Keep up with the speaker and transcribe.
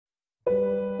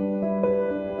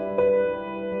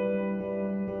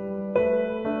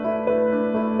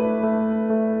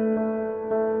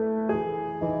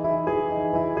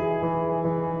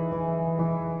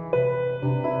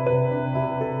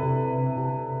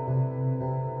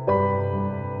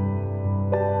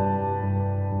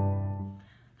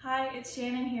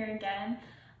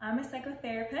I'm a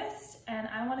psychotherapist and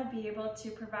I want to be able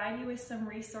to provide you with some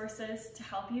resources to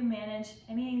help you manage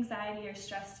any anxiety or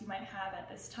stress you might have at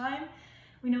this time.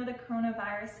 We know the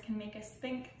coronavirus can make us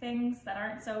think things that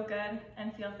aren't so good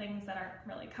and feel things that aren't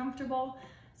really comfortable.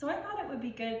 So I thought it would be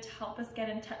good to help us get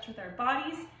in touch with our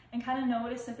bodies and kind of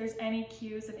notice if there's any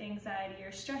cues of anxiety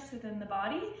or stress within the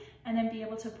body and then be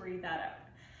able to breathe that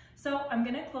out. So I'm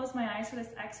going to close my eyes for this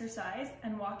exercise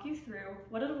and walk you through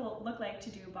what it will look like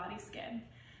to do body scan.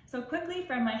 So quickly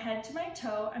from my head to my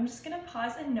toe, I'm just going to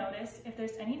pause and notice if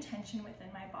there's any tension within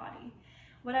my body.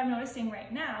 What I'm noticing right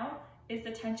now is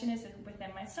the tension is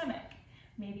within my stomach.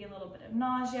 Maybe a little bit of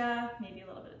nausea, maybe a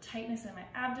little bit of tightness in my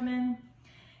abdomen.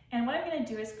 And what I'm going to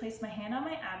do is place my hand on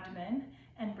my abdomen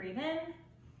and breathe in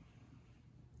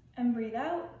and breathe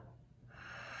out.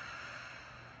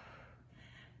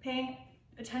 Paying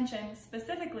attention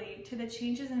specifically to the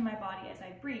changes in my body as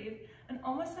I breathe and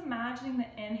almost imagining the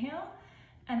inhale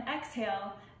and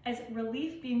exhale as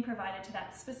relief being provided to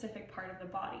that specific part of the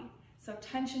body. So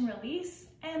tension release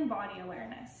and body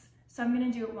awareness. So I'm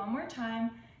going to do it one more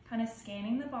time, kind of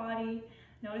scanning the body,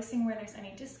 noticing where there's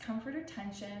any discomfort or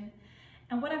tension.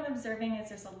 And what I'm observing is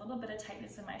there's a little bit of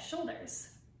tightness in my shoulders.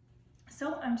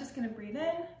 So I'm just going to breathe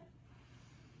in,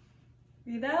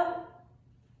 breathe out,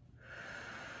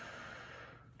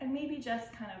 and maybe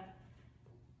just kind of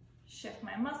shift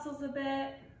my muscles a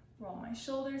bit, roll my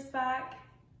shoulders back,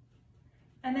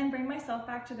 and then bring myself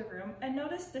back to the room and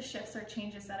notice the shifts or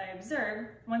changes that I observe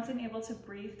once I'm able to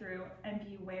breathe through and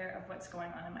be aware of what's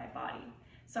going on in my body.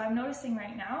 So I'm noticing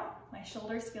right now, my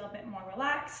shoulders feel a bit more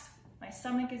relaxed, my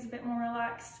stomach is a bit more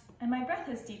relaxed, and my breath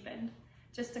has deepened.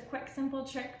 Just a quick, simple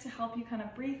trick to help you kind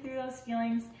of breathe through those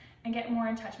feelings and get more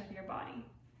in touch with your body.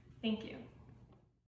 Thank you.